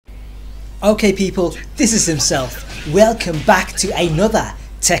Okay people, this is himself. Welcome back to another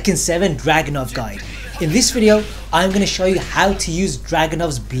Tekken 7 Dragunov guide. In this video, I'm going to show you how to use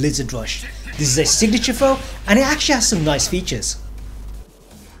Dragunov's Blizzard Rush. This is a signature throw and it actually has some nice features.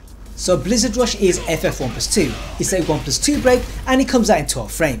 So Blizzard Rush is FF+1+2. It's a 1+2 break and it comes out in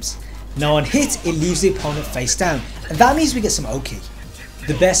 12 frames. Now on hit, it leaves the opponent face down and that means we get some Oki.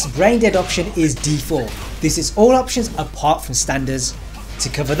 The best brain dead option is D4. This is all options apart from standards. To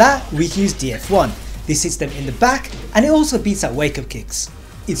cover that, we can use DF1. This hits them in the back and it also beats out wake up kicks.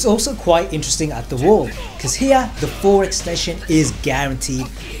 It's also quite interesting at the wall, because here the 4 extension is guaranteed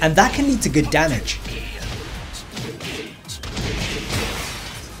and that can lead to good damage.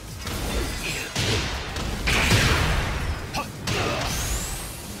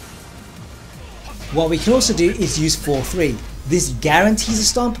 What we can also do is use 4-3. This guarantees a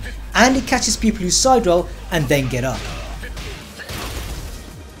stomp and it catches people who side roll and then get up.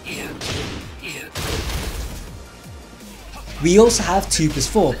 We also have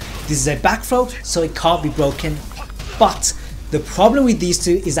 2+4. This is a back throw so it can't be broken, but the problem with these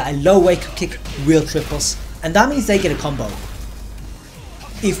two is that a low wake up kick will trip us and that means they get a combo.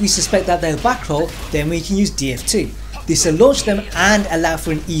 If we suspect that they'll back roll, then we can use DF2. This will launch them and allow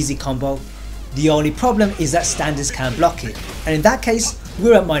for an easy combo. The only problem is that standards can block it, and in that case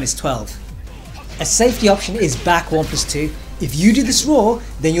we're at -12. A safety option is back 1+2. If you do this raw,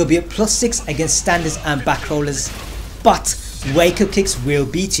 then you'll be at +6 against standards and back rollers, but wake up kicks will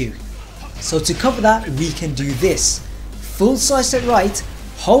beat you. So to cover that, we can do this. Full side step right,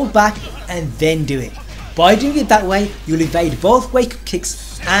 hold back and then do it. By doing it that way, you'll evade both wake up kicks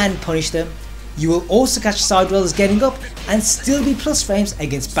and punish them. You will also catch side rollers getting up and still be plus frames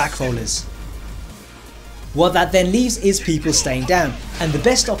against back rollers. What that then leaves is people staying down, and the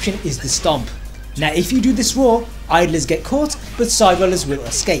best option is the stomp. Now if you do this raw, idlers get caught but side rollers will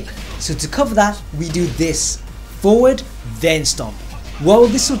escape. So to cover that, we do this. Forward, then stomp.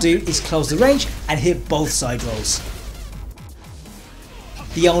 What this will do is close the range and hit both side rolls.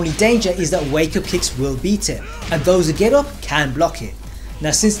 The only danger is that wake up kicks will beat it, and those who get up can block it.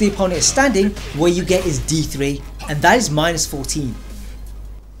 Now since the opponent is standing, what you get is D3 and that is -14.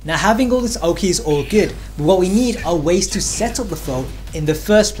 Now having all this Oki is all good, but what we need are ways to set up the throw in the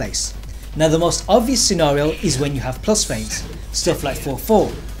first place. Now the most obvious scenario is when you have plus frames. Stuff like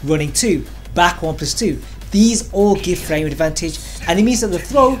 4-4, running 2, back 1+2. These all give frame advantage and it means that the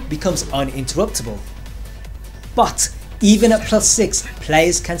throw becomes uninterruptible. But even at +6,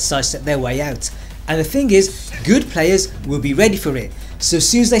 players can sidestep their way out. And the thing is, good players will be ready for it. So as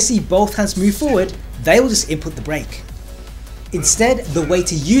soon as they see both hands move forward, they will just input the break. Instead, the way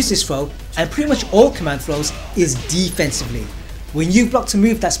to use this throw, and pretty much all command throws, is defensively. When you've blocked a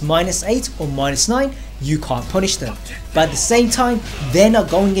move that's -8 or -9, you can't punish them. But at the same time, they're not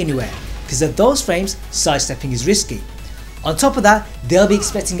going anywhere, because at those frames, sidestepping is risky. On top of that, they'll be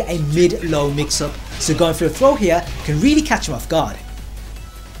expecting a mid-low mix-up, so going for a throw here can really catch them off guard.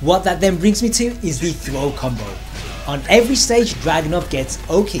 What that then brings me to is the throw combo. On every stage, Dragunov gets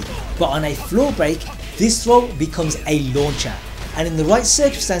Oki, but on a floor break, this throw becomes a launcher, and in the right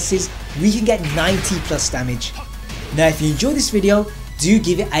circumstances, we can get 90+ damage. Now if you enjoyed this video, do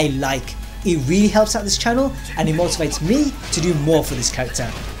give it a like. It really helps out this channel and it motivates me to do more for this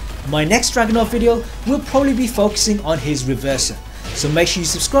character. My next Dragunov video will probably be focusing on his reverser, so make sure you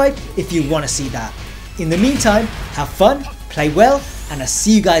subscribe if you want to see that. In the meantime, have fun, play well, and I'll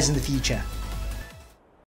see you guys in the future.